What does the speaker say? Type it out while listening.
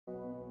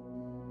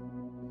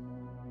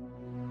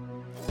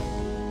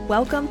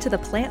Welcome to the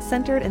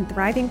Plant-Centered and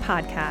Thriving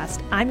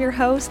podcast. I'm your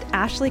host,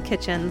 Ashley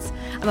Kitchens.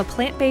 I'm a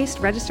plant-based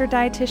registered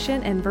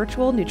dietitian and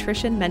virtual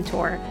nutrition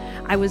mentor.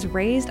 I was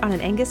raised on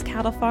an Angus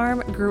cattle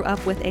farm, grew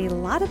up with a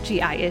lot of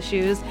GI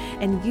issues,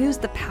 and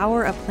used the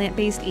power of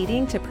plant-based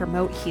eating to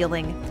promote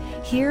healing.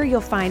 Here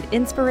you'll find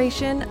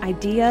inspiration,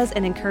 ideas,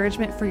 and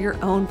encouragement for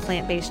your own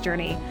plant-based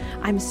journey.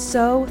 I'm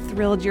so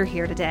thrilled you're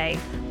here today.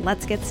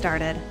 Let's get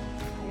started.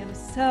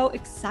 So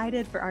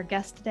excited for our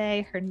guest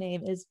today. Her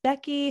name is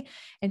Becky,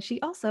 and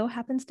she also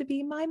happens to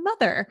be my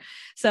mother.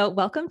 So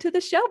welcome to the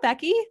show,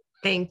 Becky.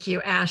 Thank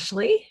you,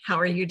 Ashley. How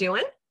are you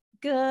doing?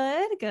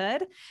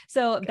 Good.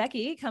 So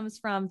Becky comes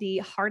from the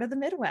heart of the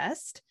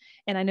Midwest,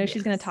 and I know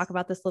she's going to talk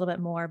about this a little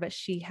bit more, but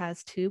she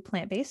has two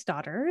plant-based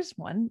daughters.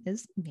 One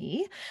is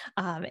me,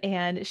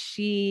 and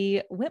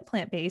she went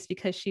plant-based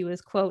because she was,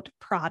 quote,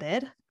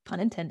 prodded, pun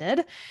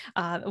intended,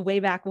 way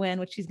back when,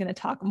 which she's going to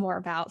talk more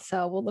about.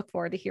 So we'll look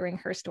forward to hearing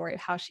her story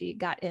of how she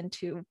got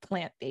into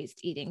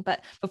plant-based eating.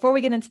 But before we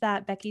get into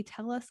that, Becky,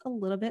 tell us a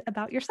little bit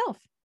about yourself.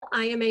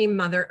 I am a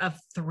mother of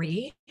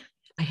three.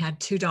 I had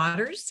two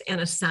daughters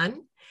and a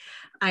son.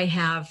 I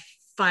have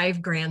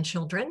 5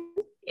 grandchildren,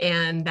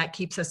 and that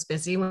keeps us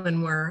busy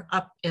when we're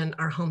up in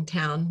our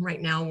hometown.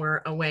 Right now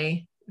we're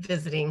away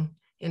visiting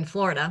in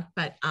Florida,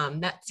 but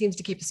that seems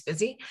to keep us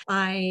busy.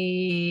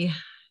 I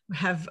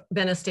have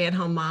been a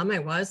stay-at-home mom. I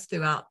was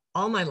throughout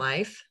all my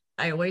life.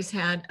 I always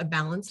had a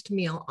balanced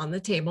meal on the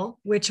table,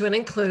 which would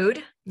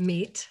include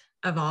meat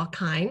of all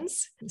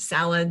kinds,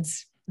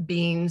 salads,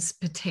 beans,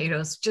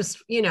 potatoes,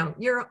 just,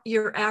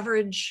 your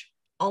average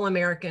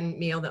all-American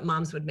meal that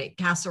moms would make,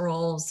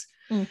 casseroles,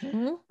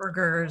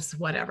 burgers,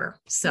 whatever.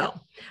 So,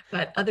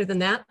 But other than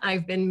that,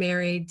 I've been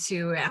married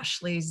to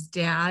Ashley's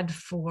dad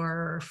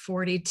for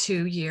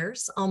 42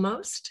 years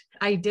almost.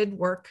 I did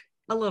work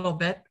a little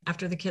bit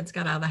after the kids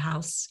got out of the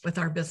house with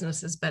our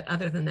businesses. But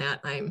other than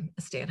that, I'm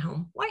a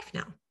stay-at-home wife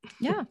now.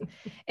 Yeah.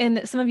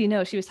 And some of you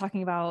know, she was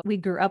talking about, we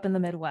grew up in the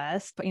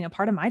Midwest, but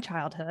part of my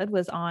childhood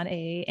was on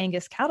a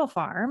Angus cattle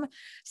farm.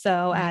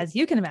 So as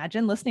you can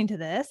imagine, listening to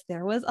this,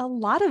 there was a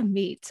lot of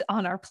meat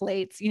on our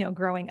plates,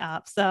 growing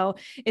up. So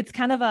it's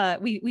kind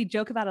of we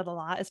joke about it a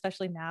lot,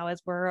 especially now as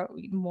we're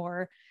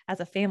more, as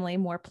a family,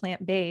 more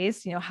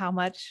plant-based, how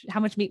much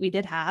meat we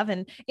did have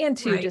and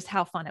just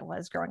how fun it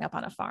was growing up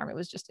on a farm. It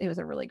was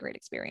a really great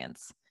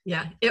experience.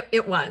 Yeah,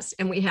 it was.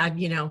 And we had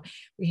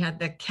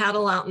the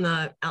cattle out in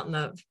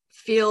the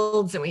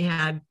fields, and we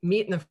had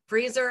meat in the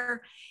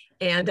freezer,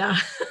 and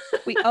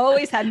we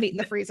always had meat in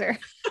the freezer.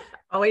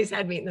 Always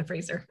had meat in the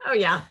freezer. Oh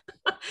yeah.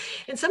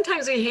 And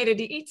sometimes we hated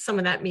to eat some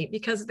of that meat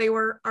because they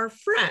were our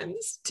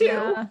friends too.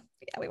 Yeah,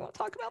 we won't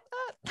talk about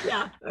that.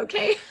 Yeah.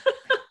 Okay.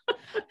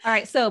 All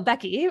right. So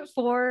Becky,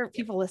 for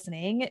people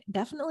listening,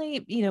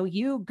 definitely,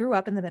 you grew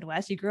up in the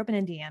Midwest, you grew up in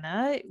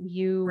Indiana,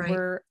 you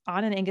were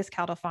on an Angus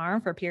cattle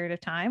farm for a period of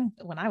time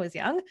when I was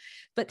young,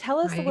 but tell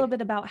us a little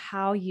bit about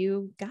how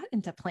you got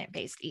into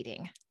plant-based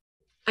eating.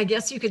 I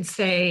guess you could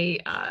say,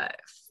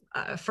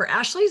 for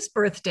Ashley's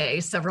birthday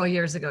several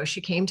years ago, she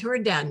came to her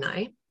dad and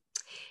I,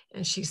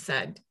 and she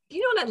said,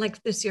 "You know what I'd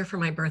like this year for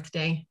my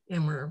birthday?"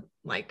 And we're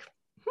like,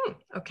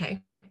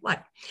 okay,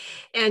 what?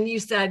 And you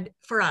said,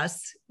 for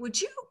us, would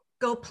you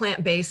go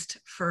plant-based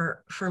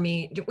for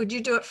me? Would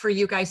you do it for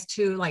you guys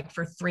too, like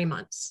for 3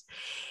 months?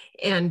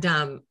 And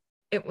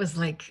it was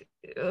like,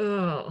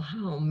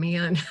 oh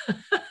man,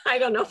 I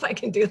don't know if I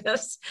can do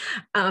this.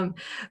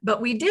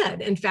 But we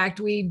did. In fact,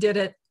 we did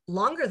it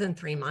longer than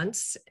 3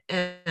 months,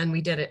 and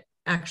we did it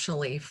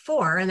actually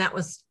 4, and that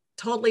was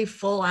totally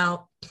full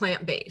out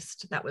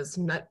plant-based. That was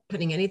not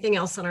putting anything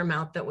else in our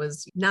mouth that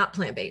was not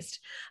plant-based.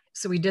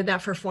 So we did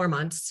that for 4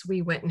 months.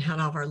 We went and had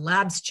all of our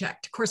labs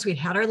checked. Of course, we'd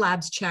had our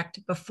labs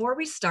checked before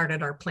we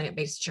started our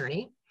plant-based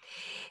journey.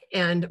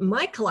 And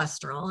my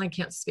cholesterol, I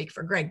can't speak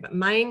for Greg, but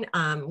mine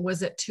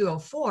was at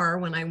 204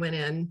 when I went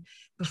in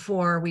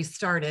before we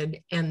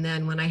started. And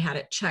then when I had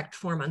it checked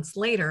 4 months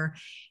later,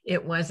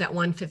 it was at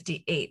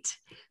 158.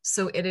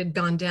 So it had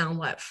gone down,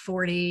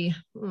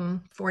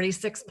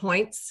 46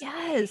 points.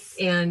 Yes.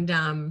 And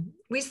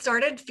we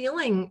started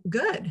feeling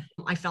good.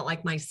 I felt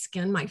like my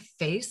skin, my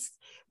face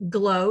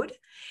glowed.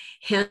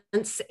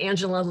 Hence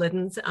Angela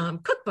Liddon's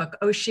cookbook,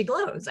 Oh, She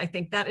Glows. I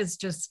think that is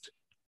just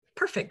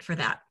perfect for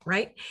that,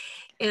 right?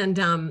 And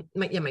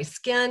my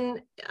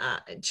skin,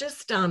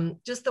 just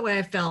the way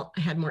I felt,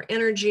 I had more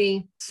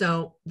energy.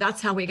 So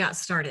that's how we got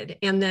started.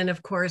 And then,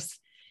 of course,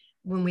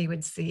 when we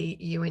would see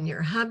you and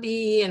your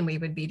hubby, and we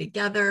would be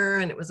together,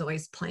 and it was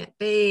always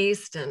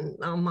plant-based, and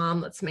oh,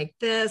 Mom, let's make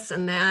this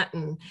and that,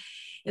 and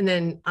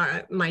then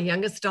my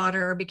youngest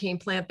daughter became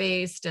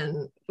plant-based,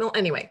 and well,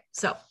 anyway,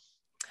 so.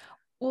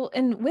 Well,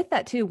 and with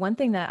that too, one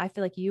thing that I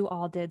feel like you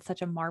all did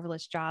such a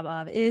marvelous job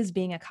of is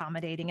being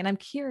accommodating. And I'm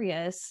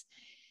curious,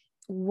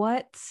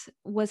 what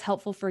was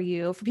helpful for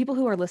you, for people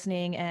who are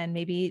listening and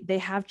maybe they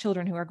have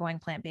children who are going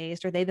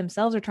plant-based, or they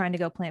themselves are trying to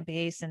go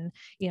plant-based and,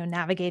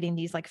 navigating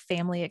these like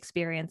family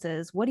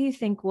experiences? What do you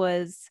think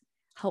was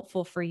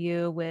helpful for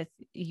you with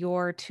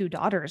your two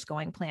daughters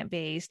going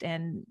plant-based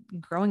and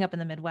growing up in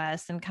the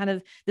Midwest and kind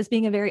of this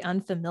being a very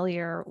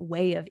unfamiliar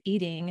way of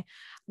eating?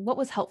 What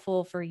was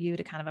helpful for you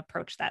to kind of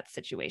approach that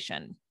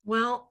situation?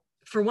 Well,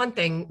 for one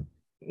thing,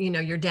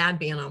 your dad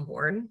being on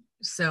board.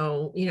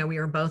 So, we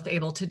were both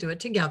able to do it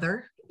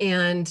together.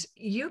 And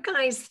you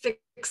guys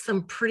fixed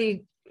some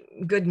pretty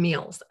good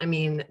meals. I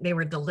mean, they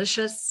were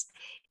delicious.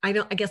 I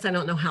guess I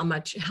don't know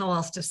how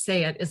else to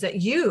say it, is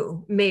that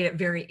you made it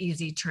very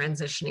easy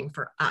transitioning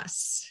for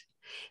us.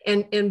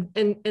 And Dad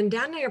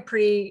and I are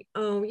pretty,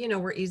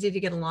 we're easy to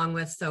get along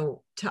with.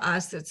 So to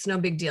us, it's no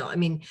big deal. I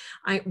mean,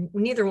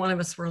 neither one of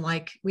us were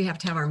like, we have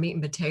to have our meat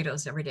and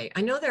potatoes every day.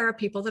 I know there are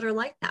people that are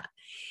like that.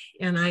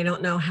 And I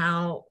don't know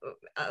how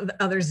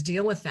others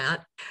deal with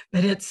that,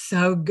 but it's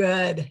so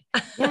good.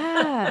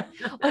 Yeah.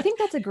 Well, I think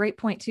that's a great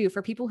point too,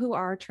 for people who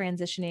are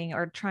transitioning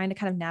or trying to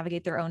kind of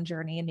navigate their own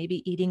journey and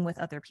maybe eating with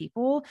other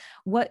people.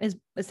 It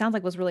sounds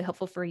like was really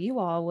helpful for you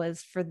all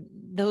was for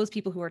those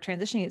people who are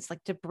transitioning. It's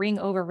like to bring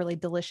over really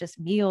delicious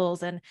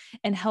meals and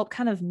help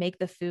kind of make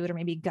the food or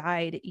maybe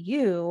guide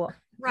you.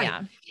 Right.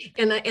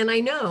 Yeah. And I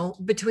know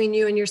between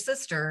you and your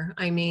sister,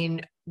 I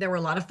mean, there were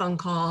a lot of phone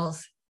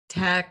calls,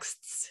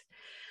 texts,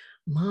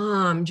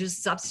 Mom,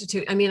 just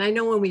substitute. I mean, I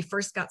know when we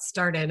first got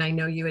started, I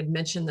know you had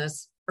mentioned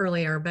this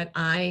earlier, but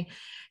I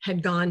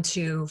had gone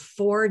to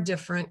 4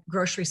 different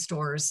grocery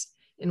stores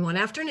in one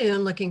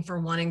afternoon looking for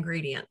one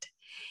ingredient.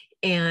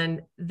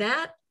 And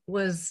that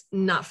was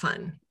not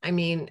fun. I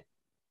mean,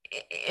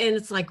 and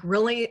it's like,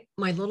 really,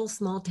 my little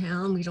small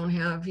town, we don't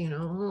have,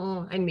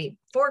 I mean,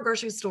 4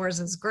 grocery stores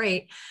is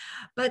great,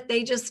 but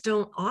they just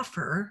don't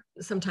offer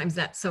sometimes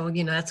that. So,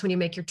 that's when you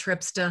make your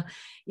trips to,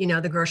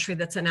 the grocery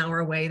that's an hour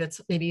away,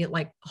 that's maybe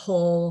like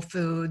Whole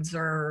Foods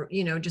or,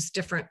 just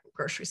different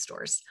grocery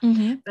stores.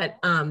 Mm-hmm. But,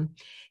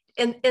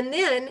 and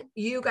then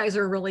you guys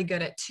are really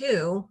good at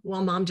too.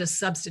 Well, Mom, just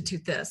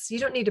substitute this. You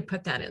don't need to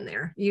put that in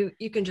there. You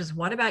can just,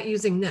 what about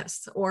using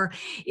this? Or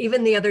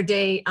even the other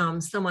day,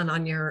 someone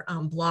on your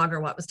blog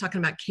or what was talking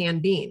about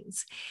canned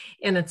beans.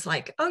 And it's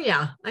like, oh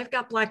yeah, I've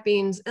got black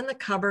beans in the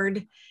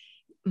cupboard.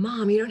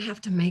 Mom, you don't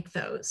have to make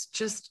those.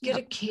 Just get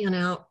a can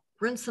out,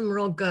 rinse them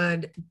real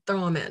good,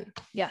 throw them in.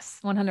 Yes,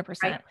 100%.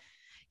 Right?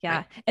 Yeah.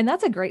 Right. And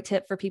that's a great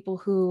tip for people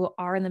who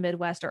are in the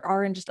Midwest or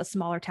are in just a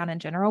smaller town in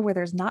general, where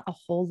there's not a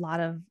whole lot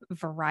of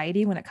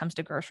variety when it comes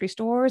to grocery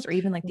stores or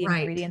even like the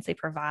Right. ingredients they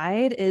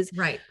provide, is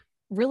Right.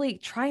 really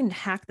try and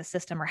hack the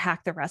system or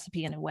hack the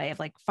recipe in a way of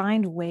like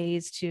find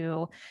ways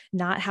to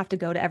not have to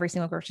go to every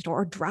single grocery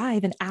store or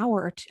drive an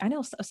hour or two. I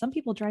know some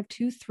people drive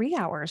 2-3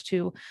 hours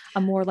to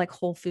a more like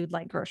whole food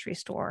like grocery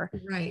store.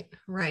 Right.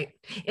 Right.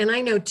 And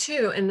I know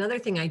too, another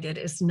thing I did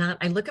is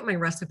I look at my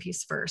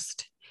recipes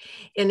first.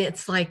 And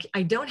it's like,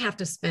 I don't have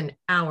to spend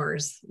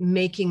hours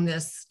making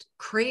this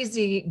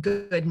crazy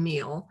good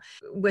meal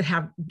would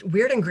have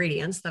weird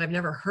ingredients that I've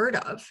never heard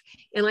of.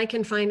 And I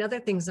can find other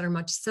things that are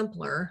much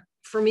simpler.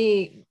 For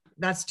me,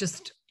 that's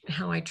just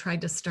how I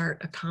tried to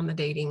start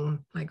accommodating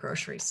my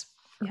groceries.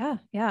 Yeah.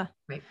 Yeah.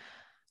 Right.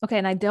 Okay.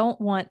 And I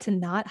don't want to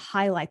not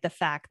highlight the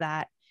fact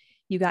that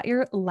you got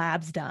your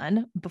labs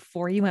done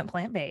before you went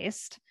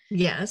plant-based.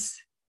 Yes.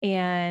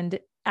 And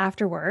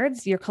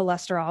afterwards, your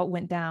cholesterol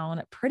went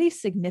down pretty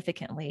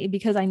significantly,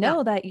 because I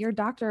know that your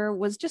doctor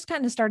was just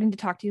kind of starting to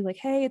talk to you like,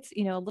 hey, it's,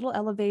 a little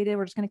elevated.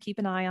 We're just going to keep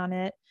an eye on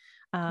it.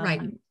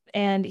 Right.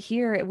 And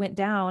here it went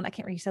down. I can't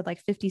remember, you said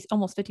like 50,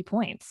 almost 50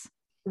 points.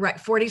 Right.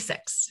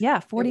 46. Yeah.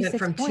 46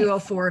 from points.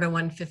 204 to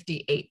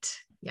 158.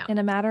 Yeah. In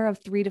a matter of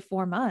 3 to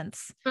 4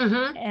 months.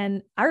 Mm-hmm.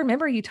 And I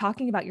remember you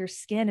talking about your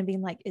skin and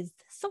being like, is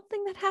this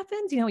something that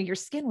happens? Your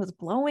skin was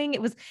glowing.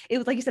 It was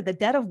like you said, the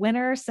dead of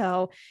winter.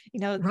 So,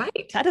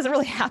 right. That doesn't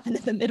really happen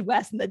in the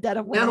Midwest in the dead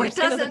of winter. No, it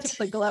doesn't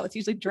typically glow. It's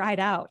usually dried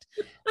out.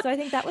 So I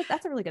think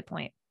that's a really good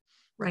point.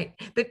 Right.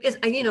 But,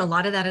 a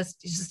lot of that is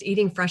just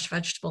eating fresh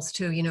vegetables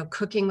too,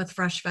 cooking with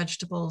fresh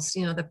vegetables,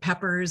 the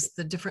peppers,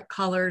 the different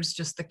colors,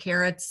 just the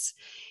carrots.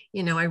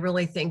 I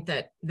really think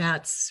that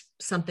that's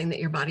something that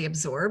your body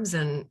absorbs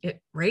and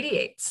it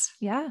radiates.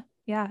 Yeah.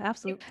 Yeah,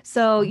 absolutely.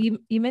 So you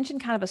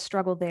mentioned kind of a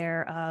struggle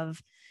there of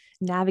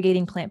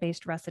navigating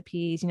plant-based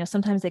recipes.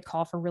 Sometimes they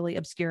call for really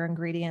obscure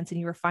ingredients and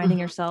you were finding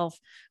yourself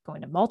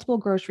going to multiple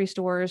grocery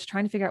stores,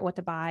 trying to figure out what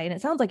to buy. And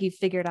it sounds like you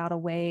figured out a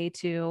way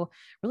to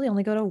really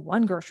only go to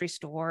one grocery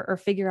store or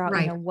figure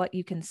out, what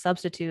you can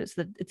substitute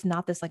so that it's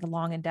not this like a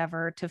long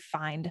endeavor to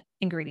find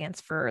ingredients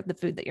for the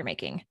food that you're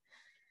making.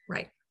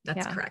 Right.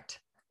 That's correct.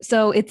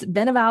 So it's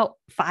been about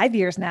 5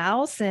 years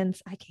now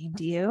since I came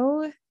to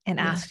you and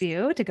asked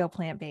you to go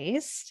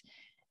plant-based.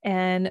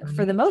 And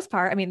for the most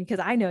part, I mean, because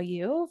I know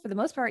you, for the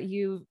most part,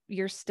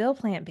 you're still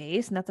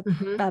plant-based, and that's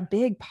a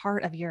big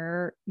part of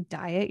your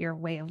diet, your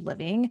way of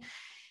living.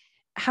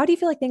 How do you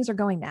feel like things are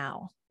going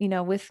now,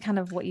 with kind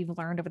of what you've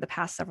learned over the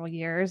past several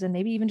years and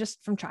maybe even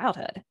just from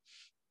childhood?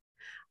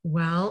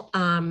 Well,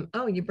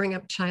 you bring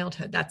up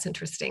childhood. That's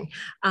interesting.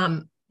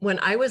 When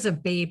I was a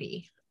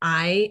baby,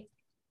 I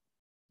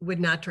would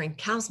not drink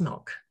cow's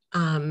milk.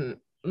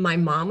 My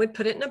mom would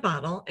put it in a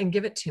bottle and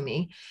give it to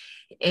me,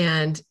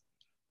 and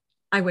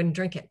I wouldn't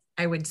drink it.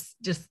 I would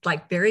just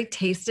like very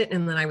taste it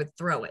and then I would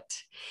throw it.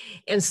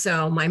 And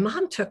so my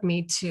mom took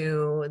me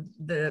to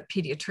the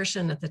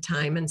pediatrician at the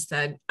time and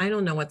said, I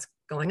don't know what's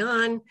going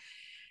on.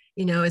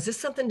 Is this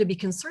something to be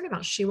concerned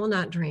about? She will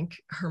not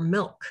drink her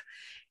milk.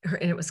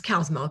 And it was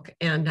cow's milk.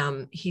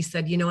 And he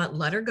said, you know what,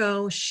 let her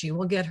go. She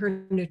will get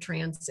her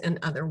nutrients in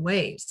other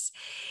ways.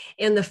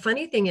 And the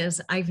funny thing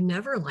is, I've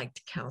never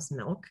liked cow's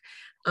milk,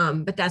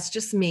 but that's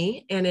just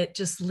me. And it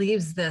just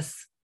leaves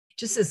this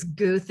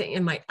goo thing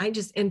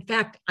in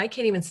fact, I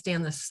can't even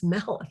stand the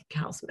smell of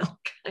cow's milk.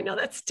 I know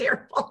that's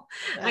terrible.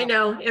 Yeah. I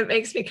know it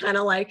makes me kind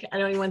of like, I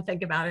don't even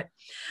think about it,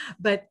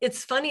 but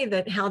it's funny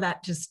that how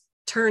that just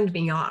turned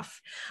me off.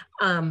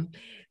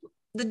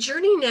 The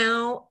journey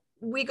now,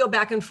 we go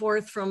back and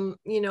forth from,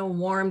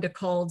 warm to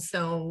cold.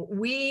 So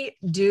we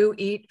do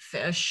eat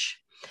fish,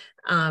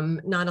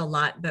 not a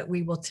lot, but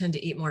we will tend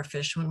to eat more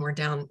fish when we're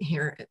down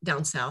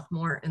south,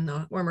 more in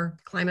the warmer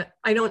climate.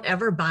 I don't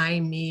ever buy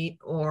meat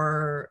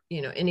or,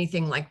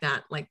 anything like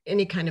that, like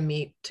any kind of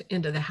meat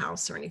into the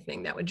house or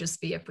anything. That would just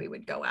be if we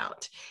would go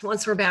out.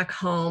 Once we're back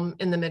home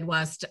in the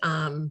Midwest,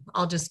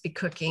 I'll just be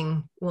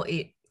cooking. We'll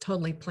eat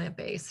totally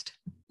plant-based.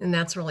 And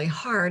that's really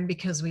hard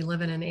because we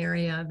live in an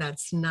area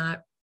that's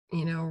not,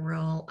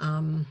 real,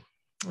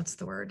 what's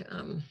the word?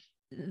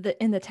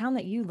 In the town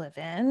that you live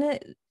in,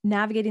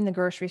 navigating the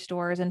grocery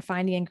stores and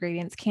finding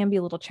ingredients can be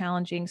a little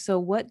challenging. So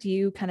what do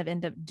you kind of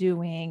end up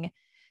doing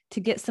to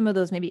get some of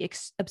those maybe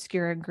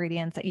obscure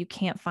ingredients that you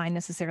can't find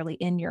necessarily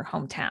in your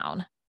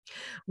hometown?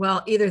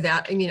 Well, either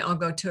that, I'll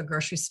go to a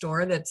grocery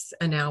store that's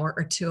an hour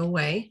or two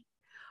away,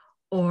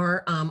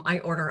 or I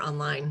order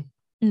online.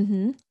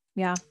 Mm-hmm.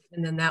 Yeah.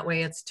 And then that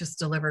way it's just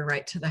delivered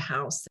right to the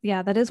house.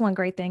 Yeah, that is one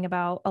great thing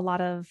about a lot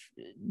of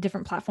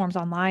different platforms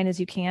online is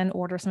you can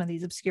order some of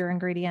these obscure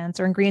ingredients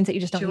or ingredients that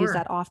you just don't use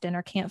that often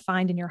or can't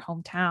find in your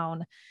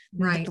hometown,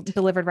 right?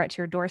 Delivered right to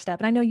your doorstep.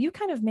 And I know you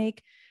kind of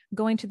make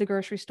going to the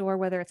grocery store,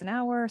 whether it's an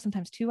hour,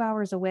 sometimes 2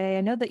 hours away.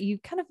 I know that you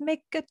kind of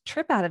make a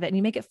trip out of it and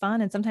you make it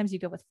fun. And sometimes you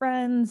go with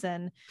friends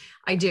and.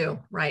 I do.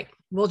 Right.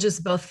 We'll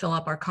just both fill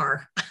up our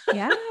car.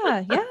 Yeah.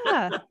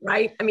 Yeah.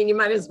 Right. You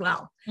might as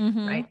well.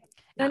 Mm-hmm. Right.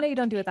 I know you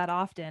don't do it that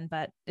often,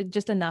 but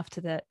just enough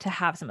to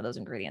have some of those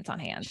ingredients on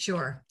hand.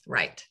 Sure.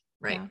 Right.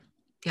 Yeah.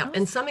 Awesome.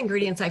 And some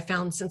ingredients I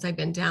found since I've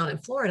been down in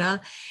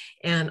Florida,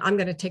 and I'm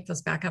going to take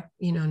those back up,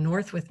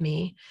 north with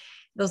me.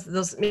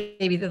 Those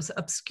maybe those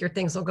obscure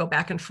things will go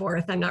back and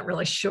forth. I'm not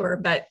really sure,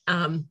 but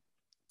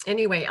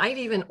anyway, I've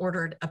even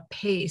ordered a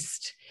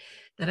paste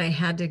that I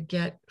had to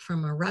get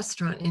from a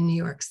restaurant in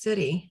New York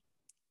City.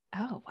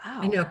 Oh, wow.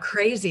 I know,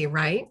 crazy,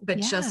 right? But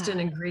just an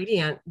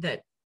ingredient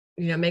that,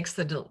 makes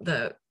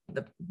the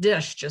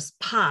dish just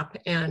pop.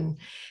 And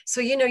so,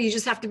 you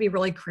just have to be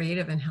really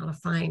creative in how to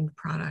find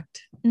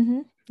product.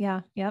 Mm-hmm.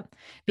 Yeah. Yep.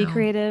 Be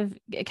creative,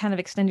 kind of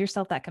extend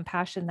yourself that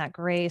compassion, that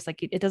grace.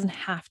 Like it doesn't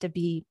have to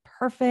be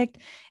perfect.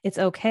 It's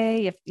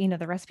okay if,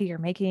 the recipe you're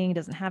making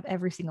doesn't have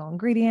every single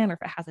ingredient, or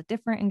if it has a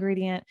different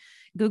ingredient.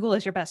 Google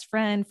is your best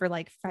friend for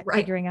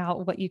figuring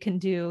out what you can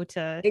do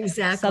to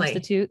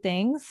substitute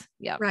things.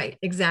 Yeah. Right.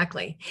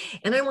 Exactly.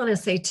 And I want to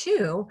say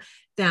too,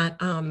 that,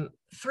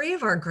 3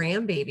 of our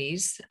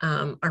grandbabies,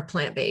 are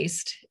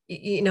plant-based.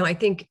 I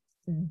think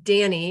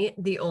Danny,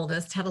 the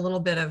oldest, had a little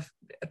bit of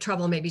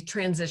trouble maybe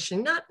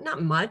transitioning,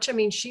 not much.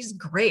 She's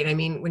great.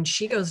 When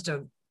she goes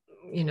to,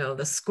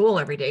 the school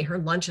every day, her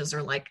lunches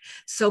are like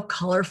so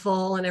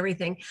colorful and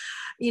everything,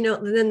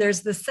 then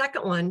there's the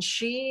second one.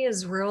 She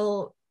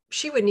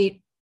would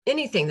eat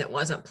anything that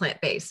wasn't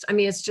plant-based.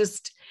 It's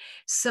just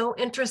so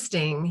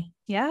interesting.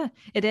 Yeah,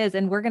 it is.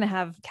 And we're going to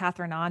have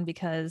Catherine on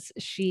because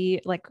she,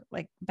 like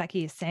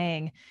Becky is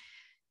saying,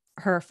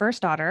 her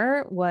first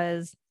daughter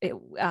was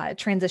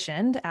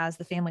transitioned as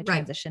the family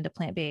transitioned to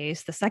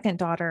plant-based. The second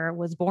daughter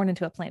was born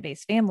into a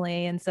plant-based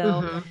family. And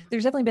so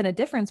there's definitely been a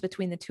difference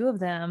between the two of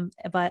them,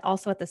 but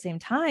also at the same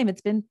time,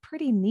 it's been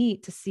pretty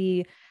neat to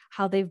see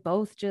how they've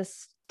both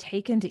just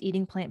taken to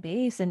eating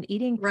plant-based and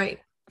eating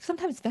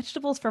sometimes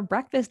vegetables for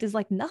breakfast is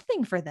like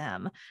nothing for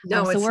them.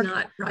 No, so it's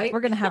not, right?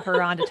 We're going to have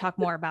her on to talk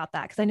more about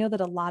that. Cause I know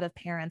that a lot of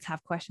parents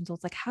have questions. So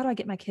it's like, how do I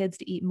get my kids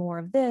to eat more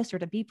of this or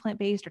to be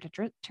plant-based or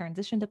to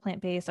transition to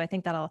plant-based? So I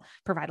think that'll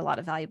provide a lot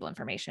of valuable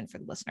information for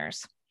the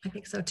listeners. I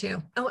think so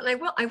too. Oh, and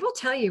I will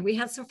tell you, we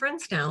had some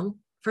friends down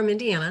from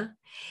Indiana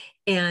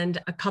and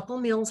a couple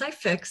meals I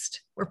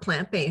fixed were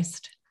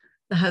plant-based.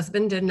 The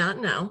husband did not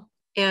know.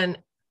 And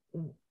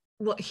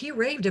well, he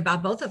raved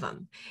about both of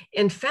them.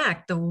 In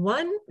fact, the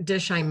one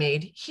dish I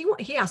made,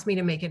 he asked me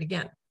to make it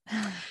again.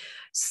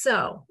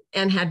 So,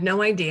 and had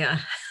no idea.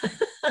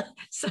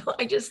 So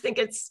I just think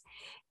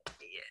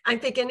I'm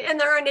thinking, and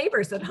there are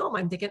neighbors at home.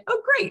 I'm thinking,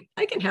 oh, great.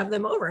 I can have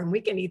them over and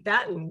we can eat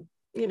that. And,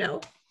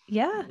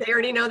 yeah, they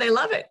already know they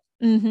love it.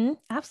 Mm-hmm,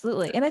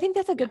 absolutely. And I think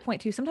that's a good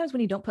point too. Sometimes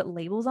when you don't put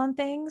labels on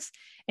things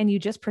and you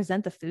just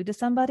present the food to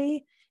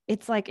somebody,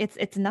 it's like,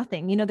 it's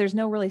nothing, there's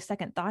no really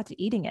second thought to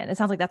eating it. It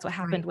sounds like that's what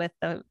happened with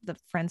the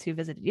friends who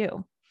visited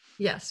you.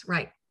 Yes.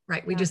 Right.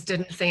 We just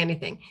didn't say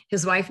anything.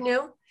 His wife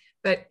knew,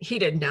 but he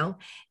didn't know.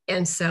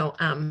 And so,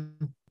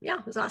 yeah,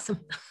 it was awesome.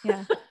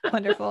 Yeah.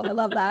 Wonderful. I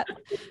love that.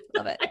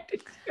 Love it.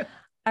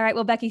 All right.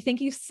 Well, Becky,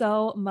 thank you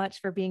so much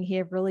for being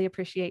here. Really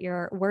appreciate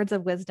your words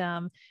of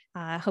wisdom.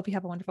 Hope you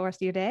have a wonderful rest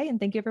of your day. And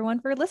thank you everyone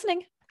for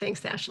listening.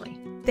 Thanks, Ashley.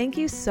 Thank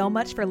you so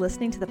much for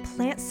listening to the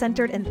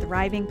Plant-Centered and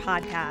Thriving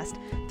podcast.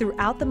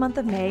 Throughout the month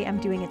of May, I'm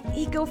doing an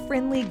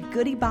eco-friendly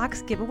goodie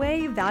box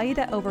giveaway valued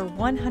at over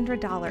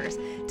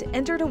 $100. To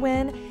enter to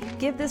win,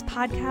 give this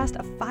podcast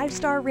a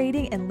 5-star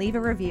rating and leave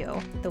a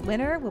review. The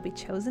winner will be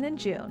chosen in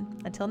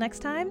June. Until next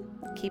time,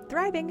 keep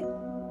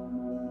thriving.